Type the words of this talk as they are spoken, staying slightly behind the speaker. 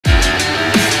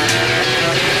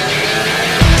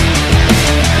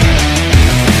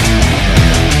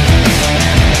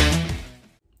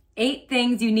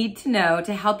things you need to know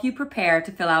to help you prepare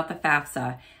to fill out the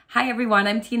FAFSA. Hi everyone,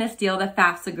 I'm Tina Steele, the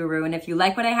FAFSA guru, and if you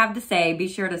like what I have to say, be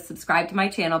sure to subscribe to my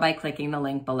channel by clicking the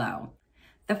link below.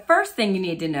 The first thing you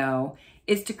need to know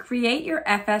is to create your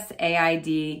FSA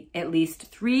ID at least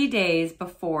 3 days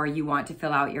before you want to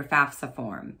fill out your FAFSA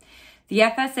form. The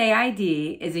FSA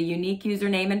ID is a unique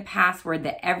username and password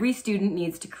that every student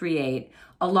needs to create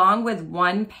along with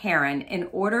one parent in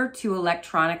order to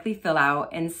electronically fill out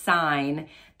and sign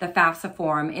the FAFSA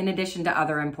form in addition to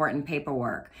other important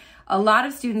paperwork. A lot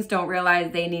of students don't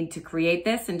realize they need to create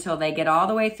this until they get all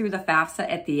the way through the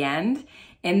FAFSA at the end,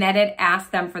 and then it asks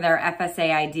them for their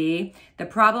FSA ID. The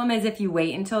problem is if you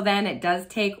wait until then, it does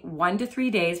take 1 to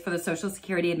 3 days for the Social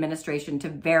Security Administration to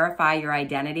verify your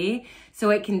identity,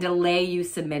 so it can delay you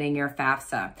submitting your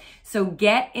FAFSA. So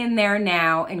get in there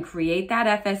now and create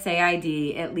that FSA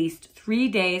ID at least 3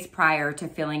 days prior to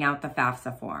filling out the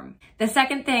FAFSA form. The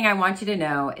second thing I want you to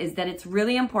know is that it's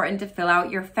really important to fill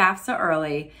out your FAFSA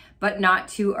early, but not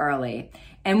too early.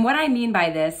 And what I mean by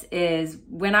this is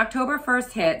when October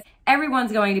 1st hits,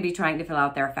 everyone's going to be trying to fill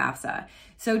out their FAFSA.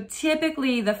 So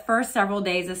typically the first several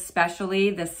days especially,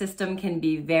 the system can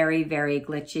be very, very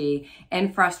glitchy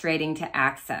and frustrating to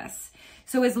access.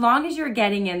 So as long as you're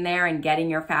getting in there and getting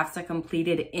your FAFSA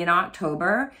completed in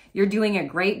October, you're doing a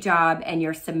great job and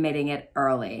you're submitting it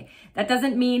early. That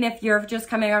doesn't mean if you're just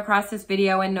coming across this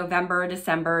video in November,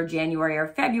 December, January, or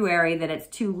February that it's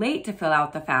too late to fill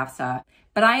out the FAFSA,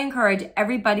 but I encourage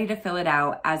everybody to fill it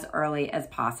out as early as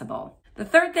possible. The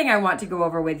third thing I want to go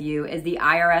over with you is the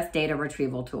IRS data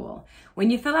retrieval tool. When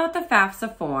you fill out the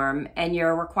FAFSA form and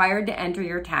you're required to enter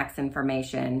your tax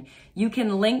information, you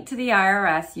can link to the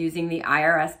IRS using the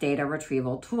IRS data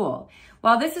retrieval tool.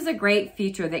 While this is a great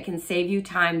feature that can save you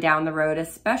time down the road,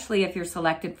 especially if you're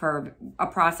selected for a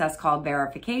process called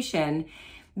verification,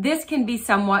 this can be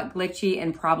somewhat glitchy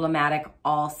and problematic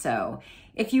also.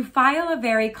 If you file a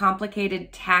very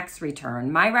complicated tax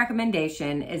return, my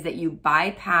recommendation is that you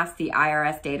bypass the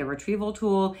IRS data retrieval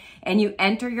tool and you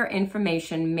enter your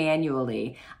information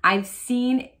manually. I've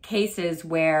seen cases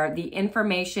where the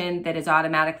information that is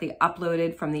automatically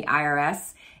uploaded from the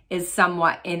IRS is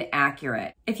somewhat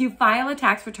inaccurate. If you file a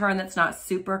tax return that's not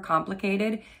super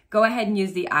complicated, go ahead and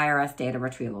use the IRS data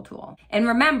retrieval tool. And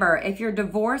remember, if you're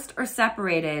divorced or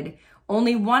separated,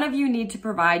 only one of you need to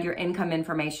provide your income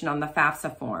information on the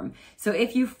FAFSA form. So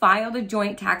if you filed a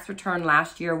joint tax return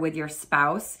last year with your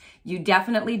spouse, you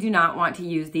definitely do not want to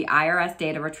use the IRS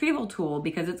data retrieval tool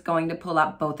because it's going to pull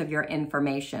up both of your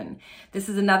information. This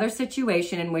is another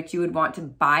situation in which you would want to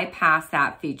bypass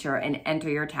that feature and enter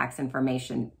your tax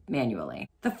information manually.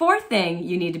 The fourth thing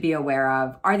you need to be aware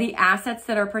of are the assets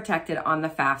that are protected on the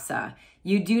FAFSA.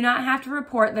 You do not have to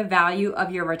report the value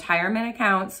of your retirement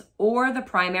accounts or the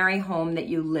primary home that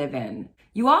you live in.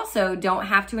 You also don't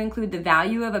have to include the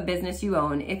value of a business you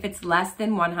own if it's less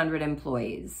than 100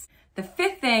 employees. The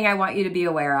fifth thing I want you to be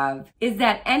aware of is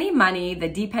that any money the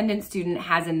dependent student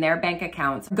has in their bank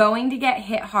accounts is going to get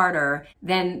hit harder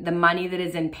than the money that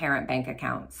is in parent bank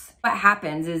accounts. What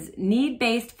happens is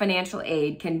need-based financial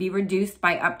aid can be reduced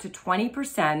by up to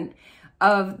 20%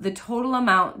 of the total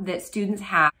amount that students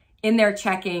have in their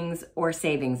checkings or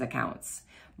savings accounts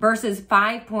versus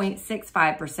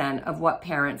 5.65% of what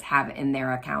parents have in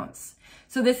their accounts.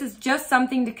 So this is just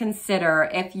something to consider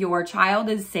if your child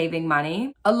is saving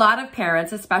money. A lot of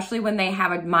parents, especially when they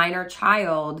have a minor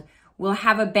child, will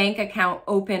have a bank account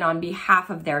open on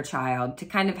behalf of their child to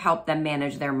kind of help them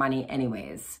manage their money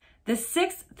anyways. The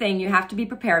sixth thing you have to be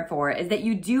prepared for is that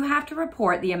you do have to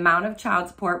report the amount of child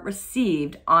support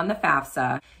received on the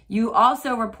FAFSA. You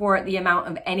also report the amount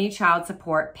of any child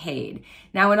support paid.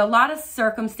 Now, in a lot of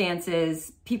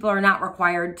circumstances, people are not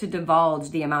required to divulge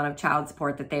the amount of child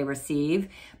support that they receive,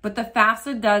 but the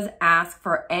FAFSA does ask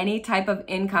for any type of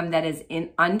income that is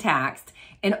untaxed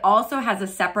and also has a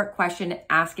separate question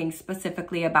asking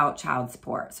specifically about child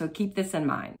support. So keep this in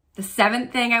mind. The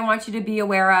seventh thing I want you to be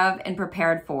aware of and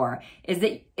prepared for is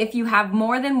that if you have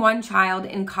more than one child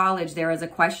in college, there is a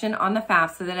question on the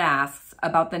FAFSA that asks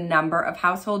about the number of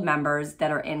household members that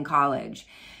are in college.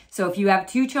 So if you have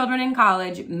 2 children in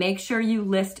college, make sure you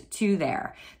list 2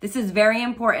 there. This is very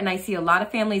important. I see a lot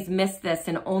of families miss this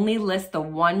and only list the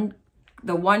one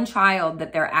child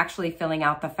that they're actually filling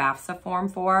out the FAFSA form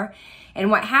for. And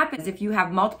what happens if you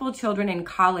have multiple children in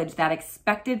college, that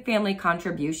expected family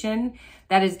contribution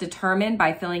that is determined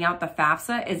by filling out the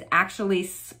FAFSA is actually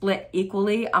split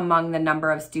equally among the number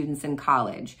of students in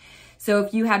college. So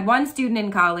if you had one student in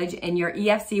college and your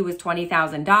EFC was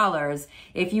 $20,000,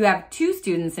 if you have two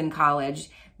students in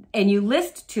college and you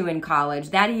list two in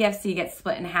college, that EFC gets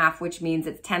split in half, which means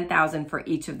it's $10,000 for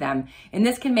each of them. And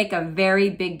this can make a very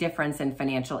big difference in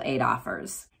financial aid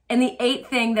offers. And the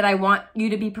eighth thing that I want you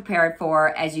to be prepared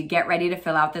for as you get ready to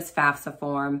fill out this FAFSA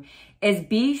form is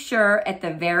be sure at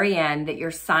the very end that you're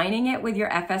signing it with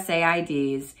your FSA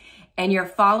IDs and you're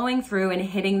following through and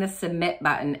hitting the submit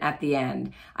button at the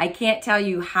end. I can't tell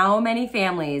you how many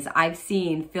families I've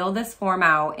seen fill this form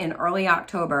out in early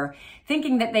October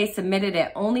thinking that they submitted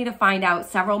it only to find out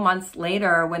several months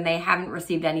later when they haven't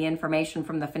received any information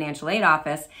from the financial aid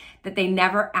office that they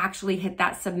never actually hit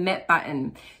that submit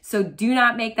button. So do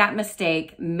not make that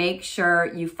mistake. Make sure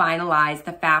you finalize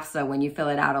the FAFSA when you fill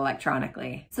it out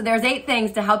electronically. So there's 8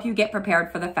 things to help you get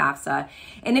prepared for the FAFSA.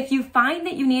 And if you find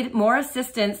that you need more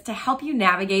assistance to help you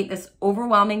navigate this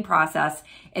overwhelming process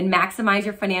and maximize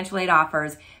your financial aid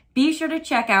offers, be sure to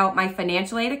check out my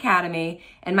Financial Aid Academy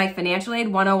and my Financial Aid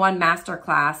 101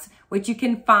 Masterclass, which you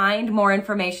can find more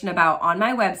information about on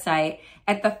my website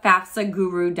at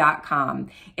thefafsaguru.com.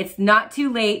 It's not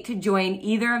too late to join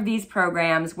either of these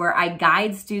programs where I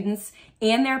guide students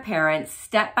and their parents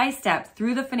step by step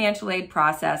through the financial aid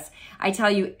process. I tell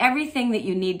you everything that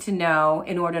you need to know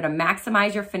in order to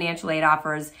maximize your financial aid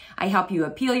offers. I help you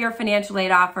appeal your financial aid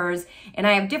offers, and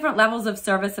I have different levels of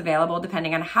service available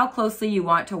depending on how closely you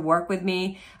want to work with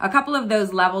me. A couple of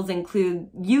those levels include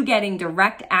you getting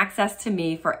direct access to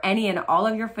me for any and all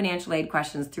of your financial aid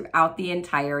questions throughout the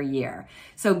entire year.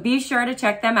 So be sure to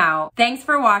check them out. Thanks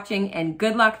for watching and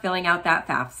good luck filling out that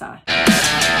FAFSA.